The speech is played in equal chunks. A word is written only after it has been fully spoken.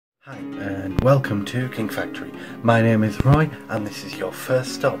Hi and welcome to Kink Factory. My name is Roy and this is your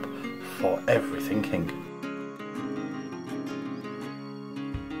first stop for everything kink.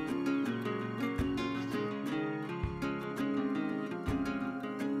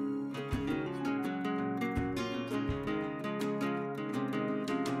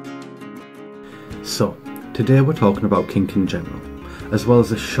 So, today we're talking about kink in general, as well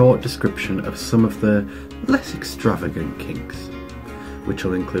as a short description of some of the less extravagant kinks, which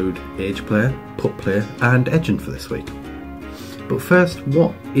will include age play, pup play and edging for this week. But first,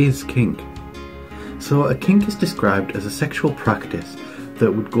 what is kink? So a kink is described as a sexual practice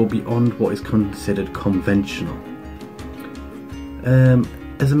that would go beyond what is considered conventional,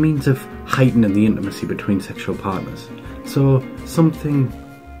 as a means of heightening the intimacy between sexual partners. So something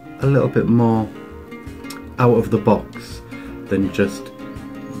a little bit more out of the box than just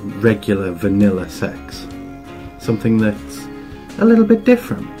regular vanilla sex. Something that's a little bit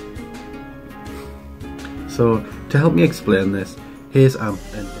different. So to help me explain this, here's Amp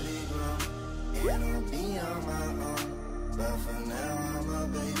and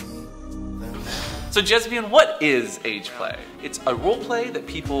So Jesvian, what is age play? It's a role play that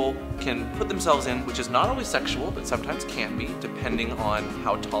people can put themselves in, which is not always sexual, but sometimes can be, depending on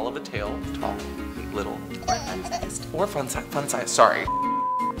how tall of a tale, tall, little, or fun size, sorry.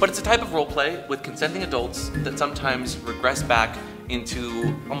 But it's a type of role play with consenting adults that sometimes regress back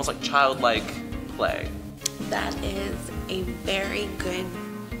into almost like childlike play. That is a very good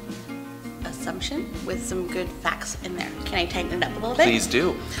assumption with some good facts in there. Can I tighten it up a little bit? Please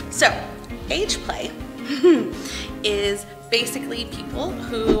do. So, age play is basically people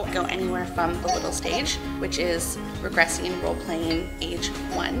who go anywhere from the little stage, which is regressing role playing age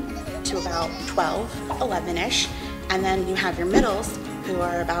 1 to about 12, 11-ish, and then you have your middles who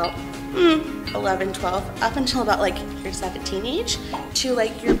are about 11, 12, up until about like your 17 age, to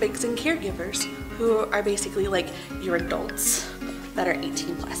like your bigs and caregivers who are basically like your adults that are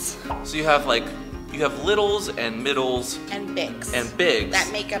 18 plus. So you have littles and middles and bigs that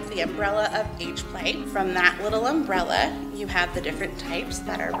make up the umbrella of age play. From that little umbrella, you have the different types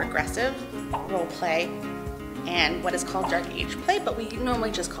that are regressive, role play, and what is called dark age play, but we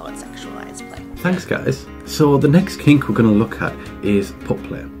normally just call it sexualized play. Thanks guys. So the next kink we're going to look at is pup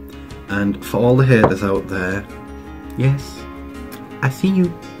play. And for all the haters out there, yes, I see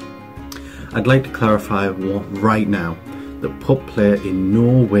you. I'd like to clarify right now that pup play in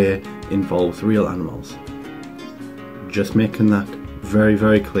no way involves real animals. Just making that very,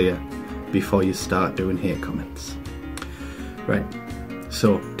 very clear before you start doing hate comments. Right,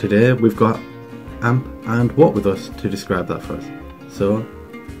 so today we've got Amp and What with us to describe that for us. So,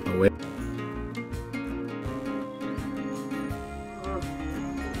 away.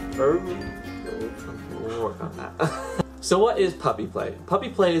 So what is puppy play? Puppy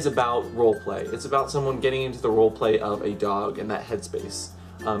play is about role play. It's about someone getting into the role play of a dog in that headspace.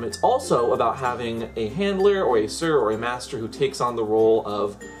 It's also about having a handler or a sir or a master who takes on the role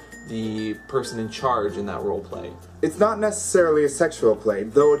of the person in charge in that role play. It's not necessarily a sexual play,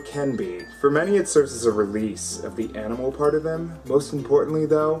 though it can be. For many it serves as a release of the animal part of them. Most importantly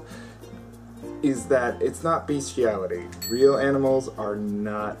though, is that it's not bestiality. Real animals are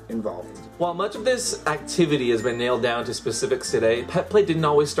not involved. While much of this activity has been nailed down to specifics today, pet play didn't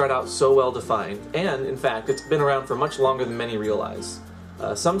always start out so well defined, and in fact it's been around for much longer than many realize.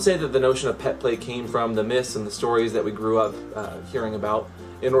 Some say that the notion of pet play came from the myths and the stories that we grew up hearing about.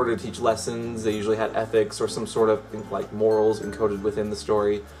 In order to teach lessons, they usually had ethics or some sort of like morals encoded within the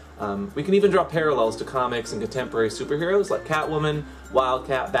story. We can even draw parallels to comics and contemporary superheroes like Catwoman,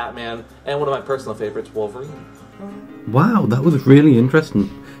 Wildcat, Batman, and one of my personal favorites, Wolverine. Wow, that was really interesting.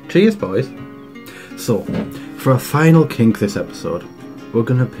 Cheers, boys. So, for a final kink this episode, we're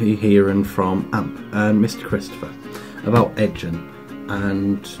going to be hearing from Amp and Mr. Christopher about edging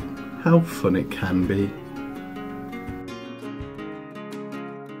and how fun it can be.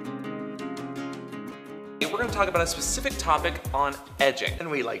 We're going to talk about a specific topic on edging. And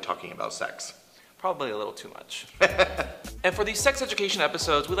we like talking about sex. Probably a little too much. And for these sex education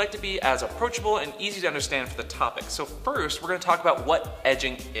episodes, we like to be as approachable and easy to understand for the topic. So first, we're going to talk about what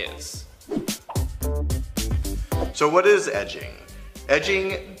edging is. So what is edging?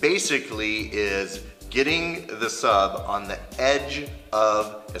 Edging basically is getting the sub on the edge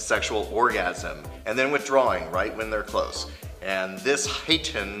of a sexual orgasm and then withdrawing right when they're close. And this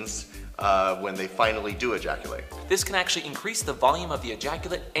heightens when they finally do ejaculate. This can actually increase the volume of the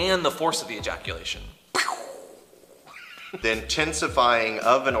ejaculate and the force of the ejaculation. The intensifying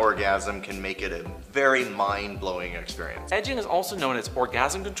of an orgasm can make it a very mind-blowing experience. Edging is also known as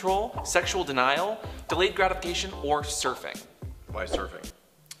orgasm control, sexual denial, delayed gratification, or surfing. Why surfing?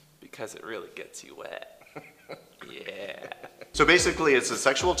 because it really gets you wet. Yeah. So basically, it's a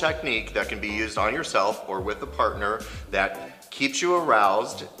sexual technique that can be used on yourself or with a partner that keeps you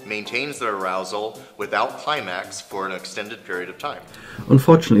aroused, maintains the arousal without climax for an extended period of time.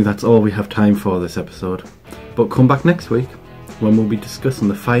 Unfortunately, that's all we have time for this episode. But come back next week when we'll be discussing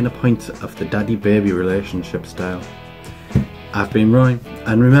the finer points of the daddy-baby relationship style. I've been Roy,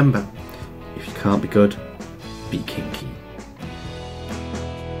 and remember, if you can't be good, be kinky.